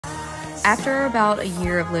After about a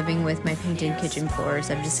year of living with my painted kitchen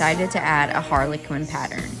floors, I've decided to add a Harlequin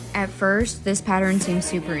pattern. At first, this pattern seems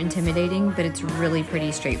super intimidating, but it's really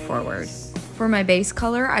pretty straightforward. For my base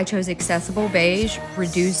color, I chose accessible beige,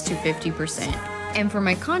 reduced to 50%. And for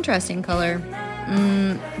my contrasting color,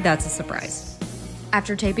 that's a surprise.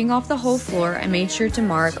 After taping off the whole floor, I made sure to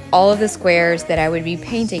mark all of the squares that I would be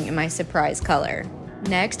painting in my surprise color.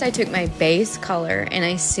 Next, I took my base color and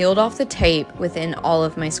I sealed off the tape within all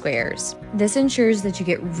of my squares. This ensures that you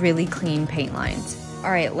get really clean paint lines.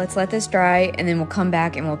 Alright, let's let this dry and then we'll come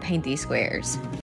back and we'll paint these squares.